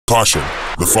Caution,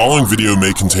 the following video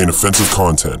may contain offensive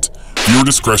content. Viewer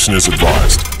discretion is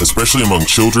advised, especially among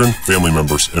children, family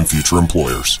members, and future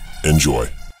employers. Enjoy.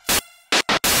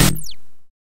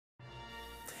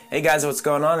 Hey guys, what's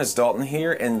going on? It's Dalton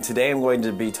here, and today I'm going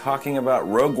to be talking about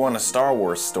Rogue One, a Star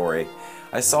Wars story.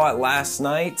 I saw it last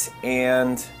night,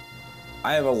 and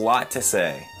I have a lot to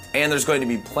say. And there's going to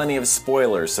be plenty of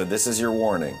spoilers, so this is your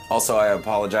warning. Also, I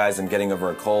apologize, I'm getting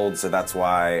over a cold, so that's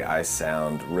why I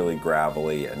sound really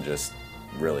gravelly and just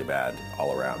really bad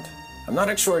all around. I'm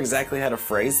not sure exactly how to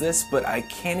phrase this, but I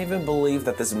can't even believe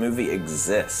that this movie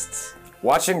exists.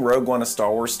 Watching Rogue One, a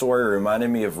Star Wars story reminded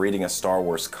me of reading a Star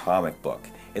Wars comic book.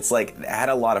 It's like it had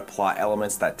a lot of plot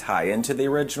elements that tie into the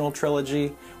original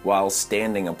trilogy while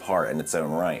standing apart in its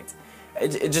own right.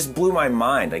 It just blew my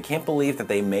mind. I can't believe that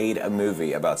they made a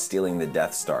movie about stealing the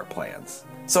Death Star plans.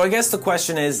 So I guess the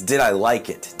question is, did I like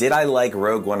it? Did I like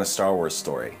Rogue One, a Star Wars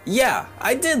story? Yeah,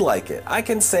 I did like it. I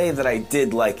can say that I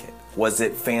did like it. Was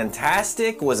it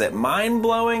fantastic? Was it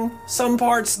mind-blowing? Some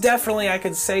parts, definitely I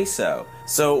could say so.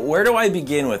 So where do I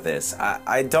begin with this?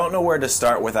 I don't know where to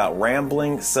start without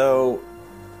rambling, so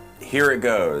here it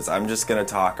goes. I'm just gonna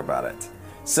talk about it.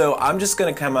 So I'm just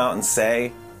gonna come out and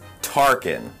say,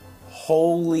 Tarkin.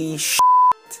 Holy shit.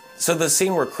 So the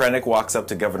scene where Krennic walks up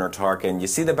to Governor Tarkin, you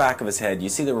see the back of his head, you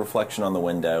see the reflection on the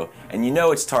window, and you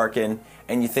know it's Tarkin,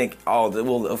 and you think, oh,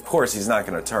 well, of course he's not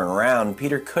going to turn around.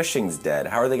 Peter Cushing's dead.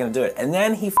 How are they going to do it? And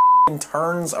then he f***ing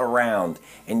turns around,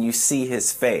 and you see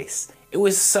his face. It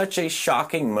was such a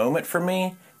shocking moment for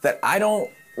me that I don't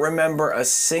remember a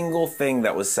single thing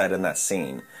that was said in that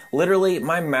scene. Literally,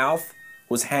 my mouth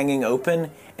was hanging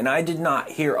open, and I did not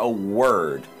hear a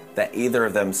word that either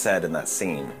of them said in that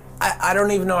scene. I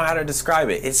don't even know how to describe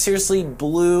it. It seriously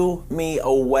blew me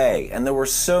away, and there were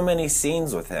so many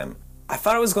scenes with him. I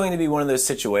thought it was going to be one of those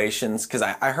situations, because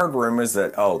I heard rumors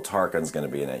that, oh, Tarkin's going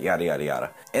to be in it, yada, yada, yada.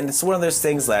 And it's one of those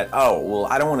things that, oh, well,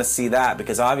 I don't want to see that,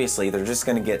 because obviously they're just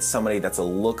going to get somebody that's a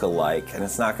look-alike, and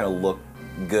it's not going to look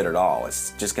good at all.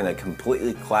 It's just going to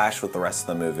completely clash with the rest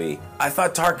of the movie. I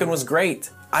thought Tarkin was great.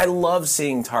 I love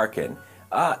seeing Tarkin.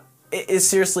 It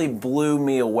seriously blew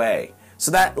me away.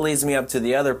 So that leads me up to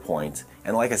the other point,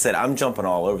 and like I said, I'm jumping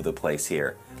all over the place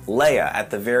here. Leia at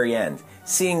the very end.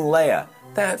 Seeing Leia,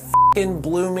 that f***ing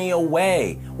blew me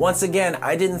away. Once again,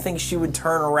 I didn't think she would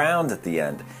turn around at the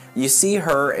end. You see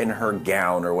her in her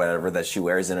gown or whatever that she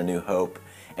wears in A New Hope,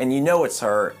 and you know it's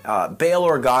her. Bail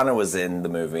Organa was in the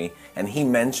movie, and he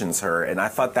mentions her, and I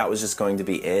thought that was just going to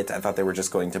be it. I thought they were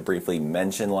just going to briefly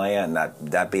mention Leia,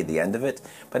 and that be the end of it.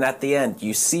 But at the end,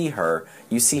 you see her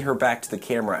back to the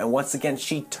camera, and once again,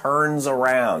 she turns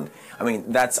around. I mean,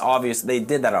 that's obvious. They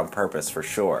did that on purpose, for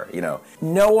sure. You know,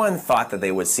 no one thought that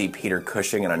they would see Peter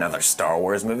Cushing in another Star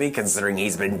Wars movie, considering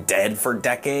he's been dead for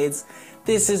decades.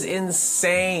 This is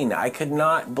insane. I could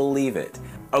not believe it.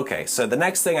 Okay, so the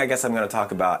next thing I guess I'm going to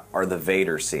talk about are the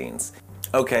Vader scenes.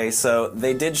 Okay, so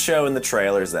they did show in the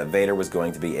trailers that Vader was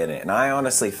going to be in it, and I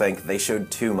honestly think they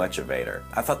showed too much of Vader.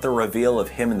 I thought the reveal of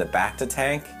him in the Bacta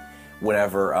tank,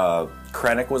 whenever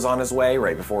Krennic was on his way,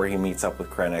 right before he meets up with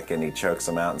Krennic and he chokes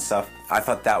him out and stuff, I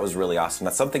thought that was really awesome.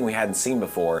 That's something we hadn't seen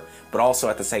before, but also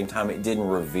at the same time it didn't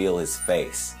reveal his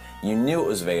face. You knew it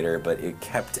was Vader, but it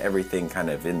kept everything kind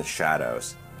of in the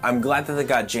shadows. I'm glad that they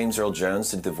got James Earl Jones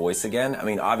to do the voice again. I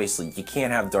mean, obviously, you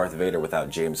can't have Darth Vader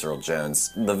without James Earl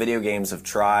Jones. The video games have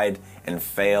tried and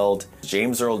failed.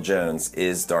 James Earl Jones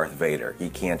is Darth Vader.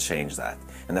 You can't change that.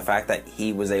 And the fact that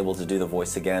he was able to do the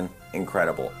voice again,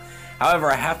 incredible.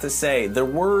 However, I have to say, there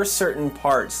were certain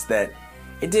parts that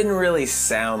it didn't really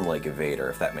sound like Vader,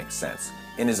 if that makes sense.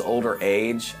 In his older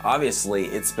age, obviously,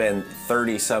 it's been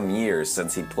 30-some years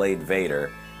since he played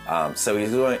Vader, so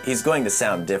he's going to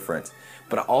sound different.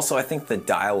 But also, I think the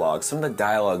dialogue, some of the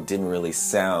dialogue didn't really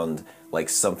sound like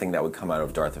something that would come out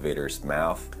of Darth Vader's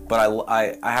mouth. But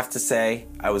I have to say,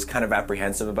 I was kind of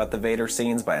apprehensive about the Vader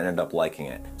scenes, but I ended up liking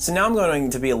it. So now I'm going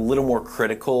to be a little more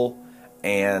critical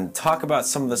and talk about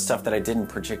some of the stuff that I didn't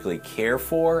particularly care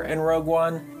for in Rogue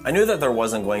One. I knew that there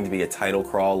wasn't going to be a title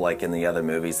crawl like in the other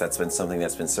movies. That's been something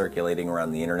that's been circulating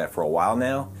around the internet for a while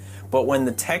now. But when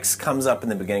the text comes up in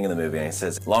the beginning of the movie and it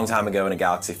says, long time ago in a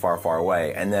galaxy far, far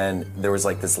away, and then there was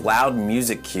like this loud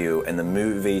music cue and the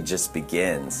movie just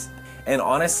begins. And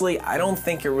honestly, I don't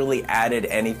think it really added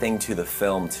anything to the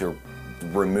film to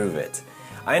remove it.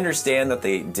 I understand that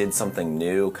they did something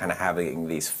new, kind of having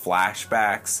these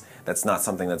flashbacks. That's not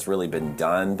something that's really been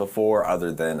done before,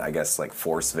 other than, I guess, like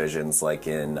Force visions, like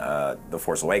in The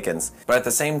Force Awakens. But at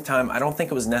the same time, I don't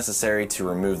think it was necessary to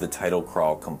remove the title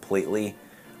crawl completely.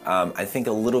 I think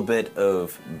a little bit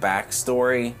of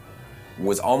backstory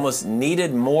was almost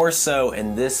needed more so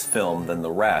in this film than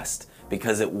the rest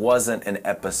because it wasn't an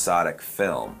episodic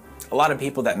film. A lot of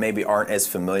people that maybe aren't as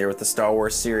familiar with the Star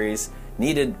Wars series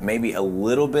needed maybe a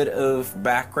little bit of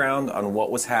background on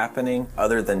what was happening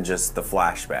other than just the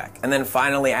flashback. And then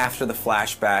finally, after the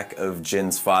flashback of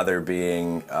Jin's father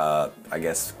being, I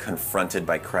guess, confronted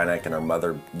by Krennic and her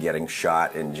mother getting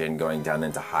shot and Jin going down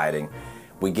into hiding,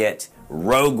 we get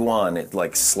Rogue One. It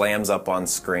like slams up on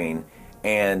screen.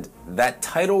 And that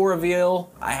title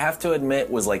reveal, I have to admit,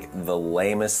 was like the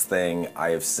lamest thing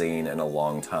I have seen in a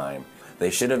long time. They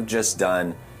should have just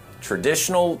done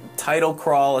traditional title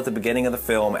crawl at the beginning of the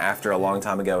film after a long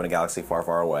time ago in a galaxy far,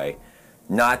 far away.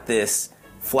 Not this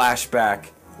flashback,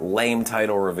 lame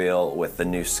title reveal with the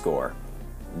new score.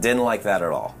 Didn't like that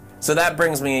at all. So that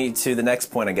brings me to the next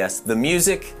point, I guess. The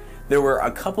music. There were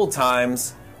a couple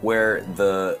times where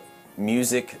the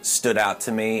music stood out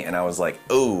to me and I was like,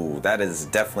 oh, that is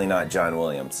definitely not John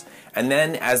Williams. And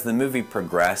then as the movie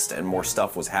progressed and more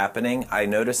stuff was happening, I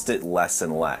noticed it less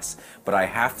and less. But I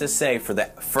have to say, for the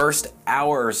first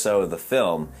hour or so of the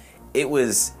film, it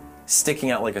was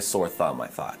sticking out like a sore thumb, I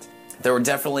thought. There were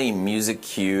definitely music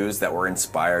cues that were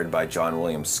inspired by John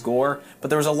Williams' score, but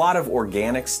there was a lot of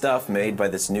organic stuff made by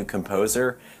this new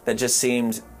composer that just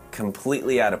seemed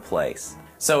completely out of place.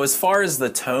 So as far as the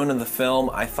tone of the film,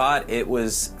 I thought it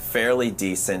was fairly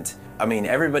decent. I mean,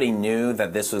 everybody knew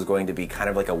that this was going to be kind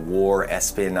of like a war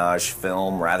espionage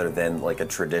film rather than like a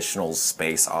traditional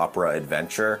space opera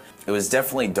adventure. It was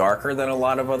definitely darker than a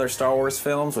lot of other Star Wars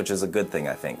films, which is a good thing,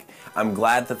 I think. I'm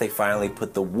glad that they finally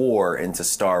put the war into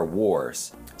Star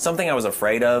Wars. Something I was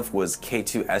afraid of was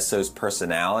K2SO's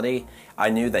personality. I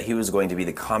knew that he was going to be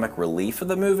the comic relief of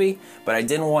the movie, but I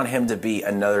didn't want him to be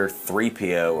another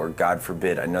 3PO or, God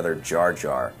forbid, another Jar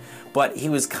Jar. But he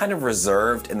was kind of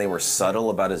reserved and they were subtle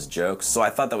about his jokes, so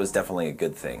I thought that was definitely a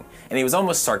good thing. And he was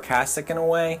almost sarcastic in a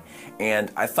way,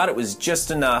 and I thought it was just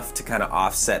enough to kind of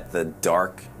offset the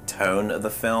dark tone of the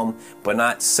film, but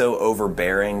not so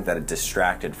overbearing that it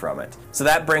distracted from it. So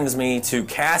that brings me to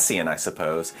Cassian, I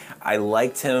suppose. I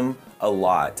liked him a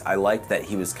lot. I liked that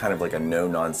he was kind of like a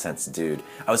no-nonsense dude.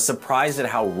 I was surprised at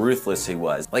how ruthless he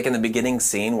was. Like in the beginning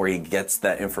scene where he gets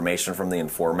that information from the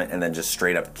informant and then just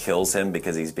straight up kills him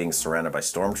because he's being surrounded by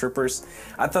stormtroopers.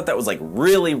 I thought that was like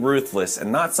really ruthless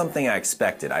and not something I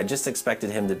expected. I just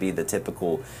expected him to be the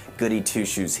typical goody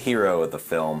two-shoes hero of the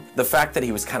film. The fact that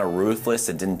he was kind of ruthless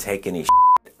and didn't take any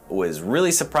was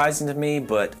really surprising to me,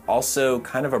 but also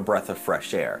kind of a breath of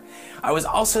fresh air. I was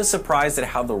also surprised at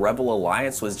how the Rebel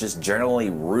Alliance was just generally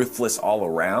ruthless all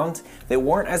around. They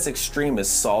weren't as extreme as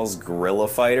Saul's guerrilla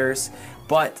fighters,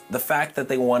 but the fact that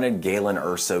they wanted Galen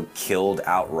Erso killed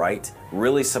outright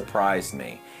really surprised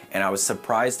me. And I was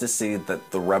surprised to see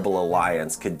that the Rebel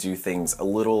Alliance could do things a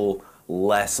little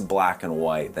less black and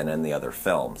white than in the other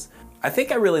films. I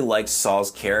think I really liked Saul's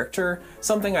character.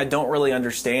 Something I don't really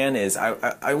understand is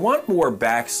I want more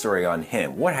backstory on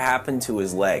him. What happened to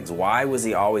his legs? Why was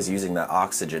he always using that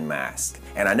oxygen mask?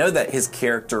 And I know that his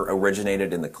character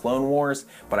originated in the Clone Wars,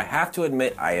 but I have to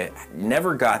admit I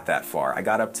never got that far. I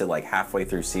got up to like halfway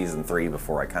through season 3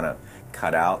 before I kind of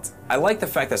cut out. I like the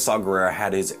fact that Saw Gerrera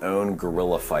had his own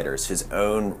guerrilla fighters, his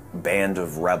own band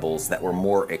of rebels that were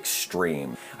more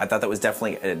extreme. I thought that was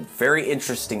definitely a very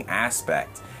interesting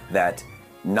aspect, that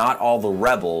not all the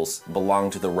rebels belong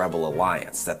to the Rebel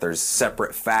Alliance, that there's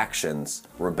separate factions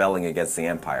rebelling against the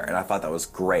Empire, and I thought that was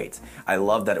great. I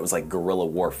love that it was like guerrilla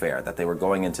warfare, that they were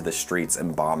going into the streets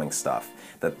and bombing stuff.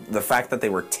 That the fact that they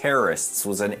were terrorists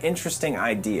was an interesting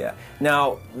idea.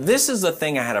 Now, this is the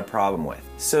thing I had a problem with.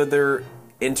 So they're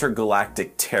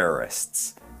intergalactic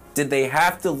terrorists. Did they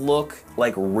have to look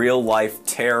like real-life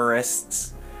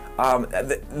terrorists?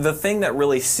 The thing that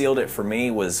really sealed it for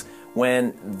me was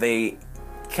when they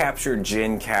captured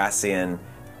Jin, Cassian,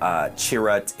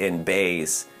 Chirrut, and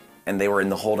Baze, and they were in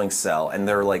the holding cell, and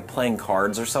they were like playing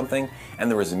cards or something, and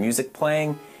there was music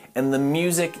playing, and the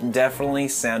music definitely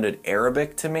sounded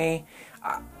Arabic to me.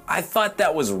 I thought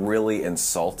that was really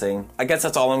insulting. I guess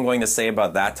that's all I'm going to say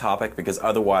about that topic, because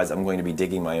otherwise I'm going to be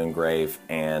digging my own grave,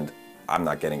 and I'm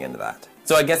not getting into that.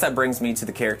 So I guess that brings me to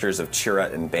the characters of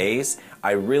Chirrut and Baze.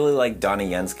 I really like Donnie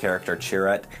Yen's character,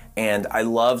 Chirrut, and I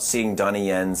love seeing Donnie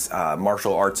Yen's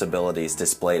martial arts abilities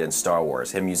displayed in Star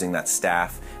Wars, him using that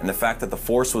staff, and the fact that the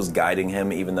Force was guiding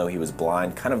him even though he was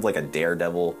blind, kind of like a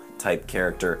Daredevil type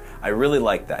character. I really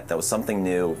liked that. That was something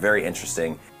new, very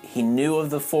interesting. He knew of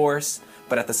the Force,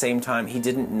 but at the same time, he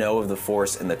didn't know of the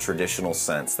Force in the traditional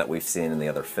sense that we've seen in the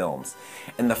other films.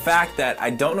 And the fact that, I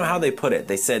don't know how they put it,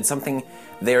 they said something,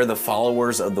 they're the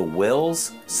followers of the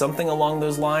wills, something along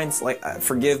those lines. Like,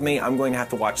 forgive me, I'm going to have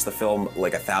to watch the film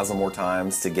like 1,000 more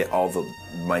times to get all the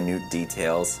minute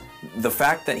details. The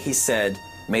fact that he said,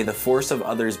 "May the force of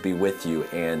others be with you,"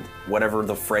 and whatever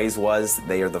the phrase was,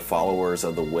 they are the followers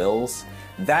of the wills,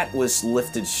 that was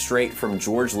lifted straight from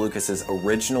George Lucas's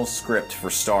original script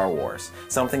for Star Wars,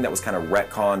 something that was kind of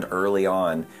retconned early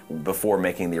on before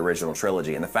making the original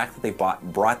trilogy. And the fact that they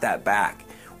brought that back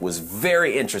was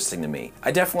very interesting to me.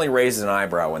 I definitely raised an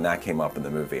eyebrow when that came up in the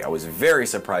movie. I was very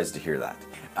surprised to hear that.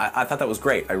 I thought that was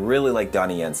great. I really like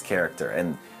Donnie Yen's character,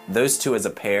 and those two as a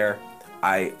pair,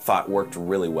 I thought worked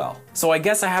really well. So I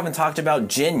guess I haven't talked about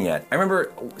Jyn yet. I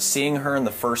remember seeing her in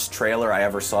the first trailer I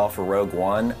ever saw for Rogue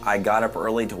One. I got up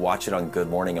early to watch it on Good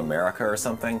Morning America or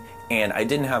something, and I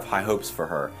didn't have high hopes for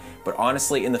her. But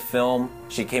honestly, in the film,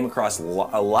 she came across a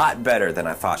lot better than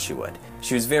I thought she would.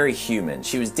 She was very human.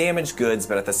 She was damaged goods,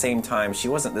 but at the same time, she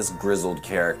wasn't this grizzled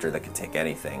character that could take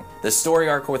anything. The story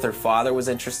arc with her father was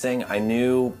interesting. I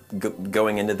knew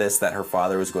going into this that her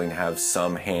father was going to have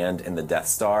some hand in the Death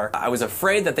Star. I was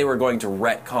afraid that they were going to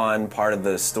retcon part of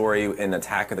the story in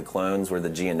Attack of the Clones, where the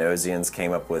Geonosians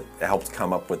helped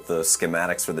come up with the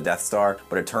schematics for the Death Star,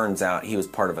 but it turns out he was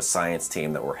part of a science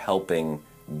team that were helping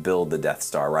build the Death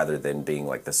Star rather than being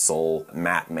like the sole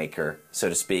map maker, so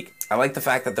to speak. I like the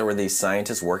fact that there were these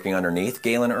scientists working underneath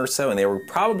Galen Erso, and they were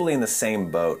probably in the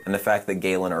same boat, and the fact that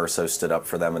Galen Erso stood up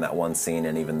for them in that one scene,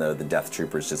 and even though the Death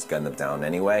Troopers just gunned them down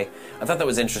anyway, I thought that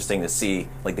was interesting to see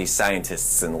like these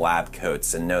scientists in lab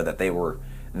coats and know that they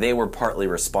were partly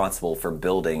responsible for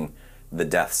building the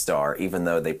Death Star, even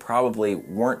though they probably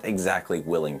weren't exactly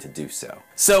willing to do so.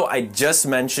 So I just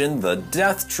mentioned the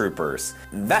Death Troopers.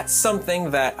 That's something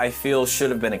that I feel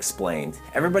should have been explained.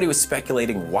 Everybody was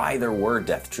speculating why there were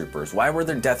Death Troopers. Why were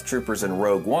there Death Troopers in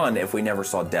Rogue One if we never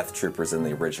saw Death Troopers in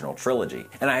the original trilogy?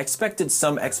 And I expected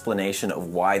some explanation of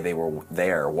why they were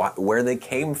there, where they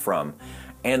came from.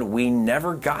 And we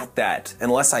never got that,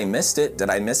 unless I missed it. Did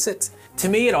I miss it? To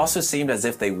me, it also seemed as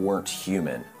if they weren't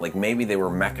human. Like maybe they were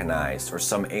mechanized or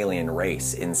some alien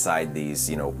race inside these,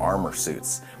 armor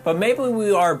suits. But maybe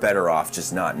we are better off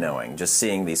just not knowing, just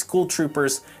seeing these cool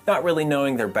troopers, not really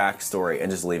knowing their backstory,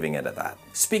 and just leaving it at that.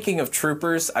 Speaking of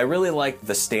troopers, I really liked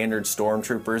the standard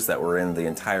stormtroopers that were in the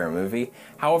entire movie.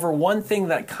 However, one thing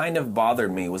that kind of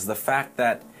bothered me was the fact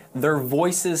that their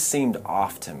voices seemed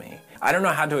off to me. I don't know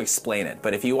how to explain it,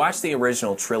 but if you watch the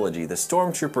original trilogy, the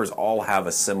stormtroopers all have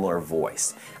a similar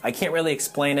voice. I can't really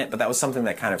explain it, but that was something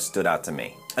that kind of stood out to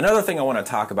me. Another thing I want to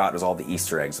talk about is all the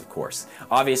Easter eggs, of course.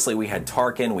 Obviously, we had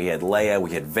Tarkin, we had Leia, we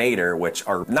had Vader, which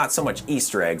are not so much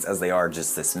Easter eggs as they are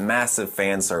just this massive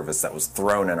fan service that was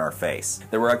thrown in our face.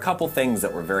 There were a couple things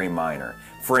that were very minor.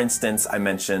 For instance, I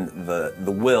mentioned the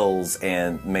wills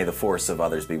and "May the force of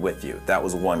others be with you." That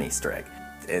was one Easter egg.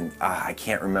 And I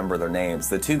can't remember their names.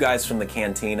 The two guys from the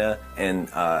cantina in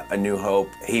A New Hope,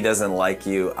 he doesn't like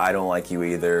you, I don't like you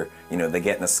either. They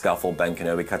get in a scuffle, Ben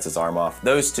Kenobi cuts his arm off.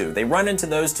 Those two, they run into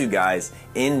those two guys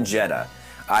in Jeddah.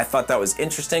 I thought that was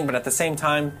interesting, but at the same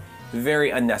time,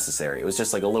 very unnecessary. It was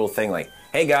just like a little thing like,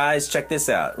 "Hey guys, check this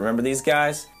out. Remember these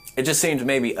guys?" It just seemed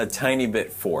maybe a tiny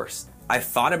bit forced. I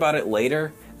thought about it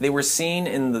later. They were seen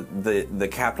in the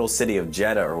capital city of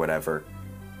Jeddah or whatever,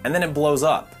 and then it blows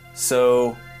up.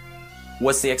 So,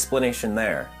 what's the explanation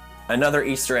there? Another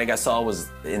Easter egg I saw was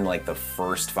in like the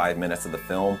first 5 minutes of the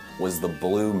film was the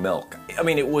blue milk. I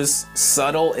mean, it was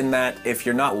subtle in that if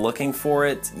you're not looking for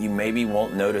it, you maybe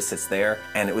won't notice it's there.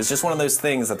 And it was just one of those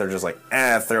things that they're just like,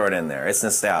 throw it in there. It's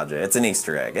nostalgia. It's an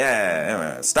Easter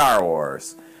egg. Star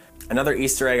Wars. Another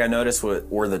Easter egg I noticed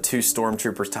were the two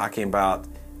stormtroopers talking about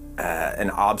an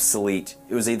obsolete,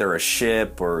 it was either a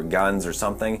ship or guns or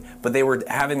something, but they were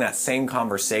having that same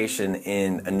conversation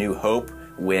in A New Hope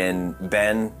when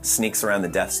Ben sneaks around the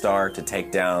Death Star to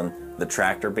take down the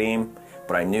tractor beam,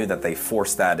 but I knew that they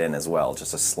forced that in as well,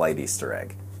 just a slight Easter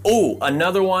egg. Oh,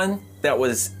 another one that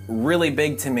was really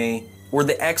big to me were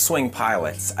the X-Wing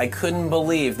pilots. I couldn't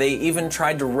believe they even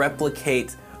tried to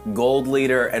replicate Gold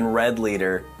Leader and Red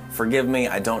Leader. Forgive me,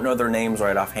 I don't know their names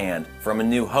right offhand, from A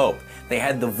New Hope. They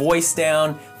had the voice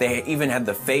down, they even had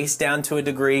the face down to a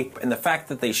degree, and the fact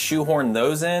that they shoehorned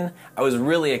those in, I was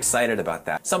really excited about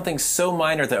that. Something so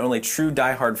minor that only true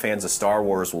diehard fans of Star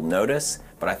Wars will notice,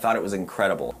 but I thought it was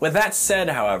incredible. With that said,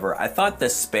 however, I thought the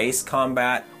space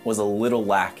combat was a little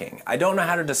lacking. I don't know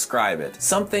how to describe it.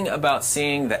 Something about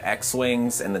seeing the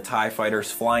X-Wings and the TIE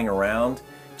fighters flying around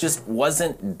just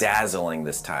wasn't dazzling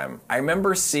this time. I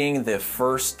remember seeing the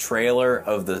first trailer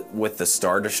with the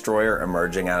Star Destroyer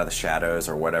emerging out of the shadows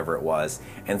or whatever it was,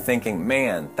 and thinking,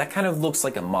 man, that kind of looks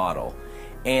like a model.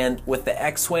 And with the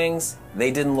X-Wings,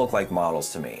 they didn't look like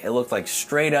models to me. It looked like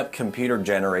straight up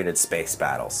computer-generated space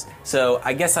battles. So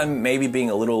I guess I'm maybe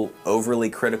being a little overly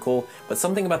critical, but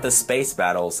something about the space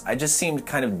battles, I just seemed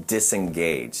kind of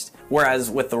disengaged.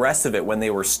 Whereas with the rest of it, when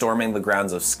they were storming the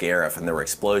grounds of Scarif and there were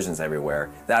explosions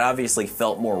everywhere, that obviously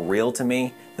felt more real to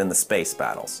me than the space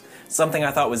battles. Something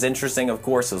I thought was interesting, of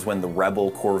course, was when the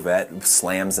Rebel Corvette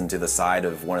slams into the side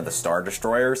of one of the Star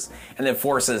Destroyers and then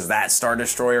forces that Star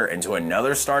Destroyer into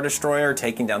another Star Destroyer,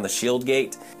 taking down the shield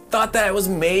gate. Thought that was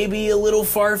maybe a little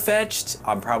far-fetched.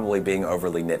 I'm probably being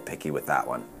overly nitpicky with that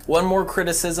one. One more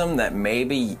criticism that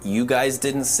maybe you guys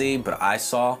didn't see, but I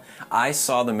saw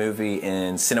the movie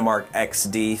in Cinemark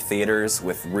XD theaters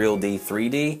with Real D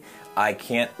 3D. I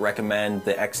can't recommend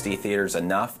the XD theaters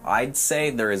enough. I'd say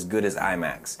they're as good as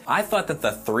IMAX. I thought that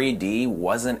the 3D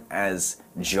wasn't as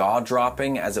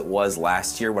jaw-dropping as it was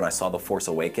last year when I saw The Force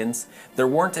Awakens. There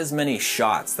weren't as many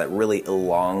shots that really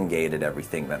elongated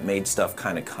everything, that made stuff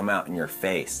kind of come out in your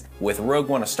face. With Rogue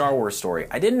One: A Star Wars Story,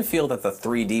 I didn't feel that the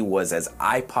 3D was as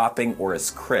eye-popping or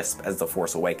as crisp as The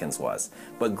Force Awakens was.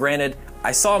 But granted,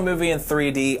 I saw a movie in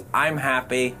 3D, I'm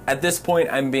happy. At this point,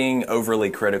 I'm being overly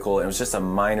critical. It was just a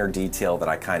minor detail that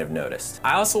I kind of noticed.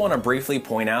 I also want to briefly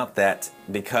point out that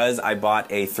because I bought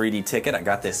a 3D ticket, I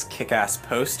got this kick-ass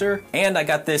poster, and I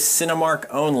got this Cinemark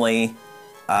only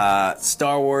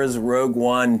Star Wars Rogue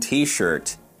One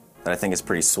t-shirt that I think is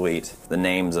pretty sweet. The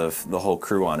names of the whole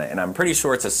crew on it, and I'm pretty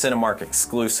sure it's a Cinemark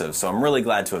exclusive, so I'm really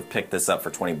glad to have picked this up for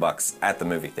 20 bucks at the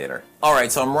movie theater.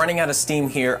 Alright, so I'm running out of steam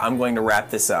here. I'm going to wrap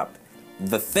this up.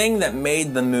 The thing that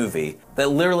made the movie, that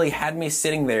literally had me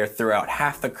sitting there throughout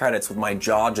half the credits with my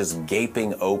jaw just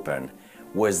gaping open,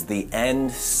 was the end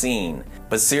scene.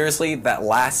 But seriously, that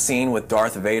last scene with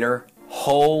Darth Vader,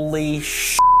 holy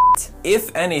shit.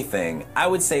 If anything, I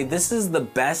would say this is the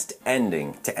best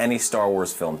ending to any Star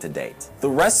Wars film to date. The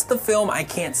rest of the film I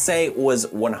can't say was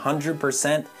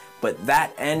 100%, but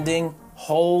that ending,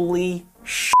 holy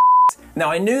shit. Now,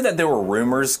 I knew that there were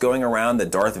rumors going around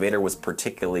that Darth Vader was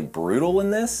particularly brutal in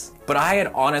this, but I had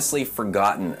honestly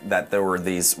forgotten that there were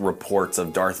these reports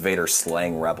of Darth Vader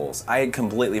slaying rebels. I had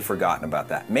completely forgotten about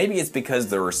that. Maybe it's because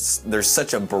there's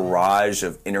such a barrage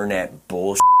of internet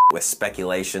bullshit with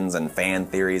speculations and fan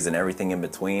theories and everything in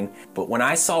between, but when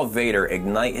I saw Vader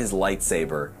ignite his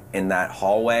lightsaber in that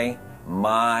hallway,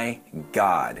 my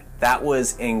God, that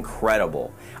was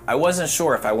incredible. I wasn't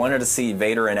sure if I wanted to see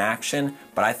Vader in action,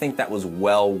 but I think that was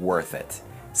well worth it.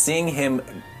 Seeing him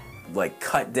like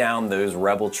cut down those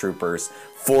rebel troopers,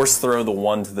 force throw the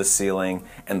one to the ceiling,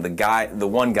 and the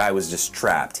one guy was just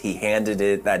trapped. He handed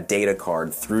it that data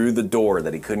card through the door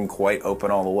that he couldn't quite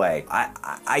open all the way.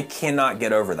 I cannot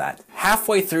get over that.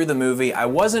 Halfway through the movie, I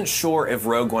wasn't sure if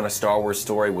Rogue One: A Star Wars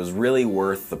Story was really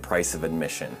worth the price of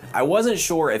admission. I wasn't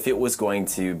sure if it was going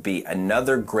to be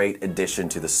another great addition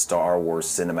to the Star Wars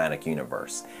cinematic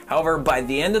universe. However, by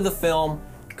the end of the film,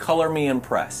 color me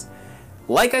impressed.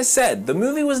 Like I said, the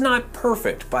movie was not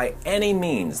perfect by any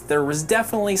means. There was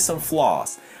definitely some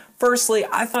flaws. Firstly,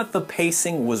 I thought the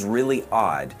pacing was really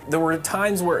odd. There were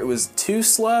times where it was too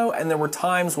slow, and there were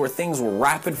times where things were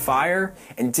rapid fire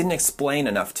and didn't explain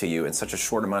enough to you in such a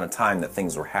short amount of time that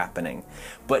things were happening.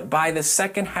 But by the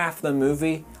second half of the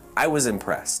movie, I was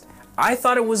impressed. I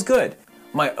thought it was good.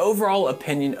 My overall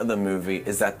opinion of the movie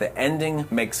is that the ending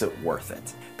makes it worth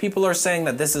it. People are saying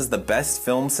that this is the best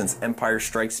film since Empire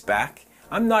Strikes Back.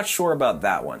 I'm not sure about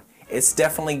that one. It's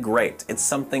definitely great. It's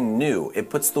something new. It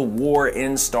puts the war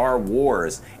in Star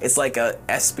Wars. It's like an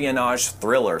espionage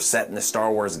thriller set in the Star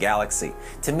Wars galaxy.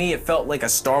 To me, it felt like a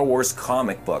Star Wars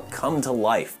comic book come to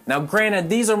life. Now granted,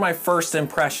 these are my first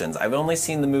impressions. I've only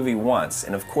seen the movie once,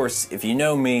 and of course, if you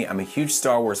know me, I'm a huge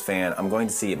Star Wars fan. I'm going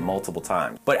to see it multiple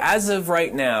times. But as of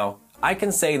right now, I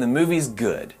can say the movie's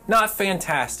good. Not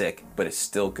fantastic, but it's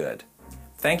still good.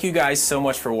 Thank you guys so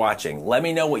much for watching. Let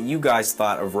me know what you guys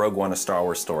thought of Rogue One: A Star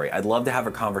Wars Story. I'd love to have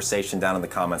a conversation down in the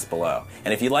comments below.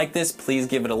 And if you like this, please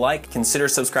give it a like, consider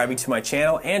subscribing to my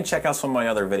channel, and check out some of my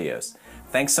other videos.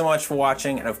 Thanks so much for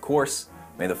watching, and of course,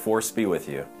 may the Force be with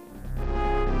you.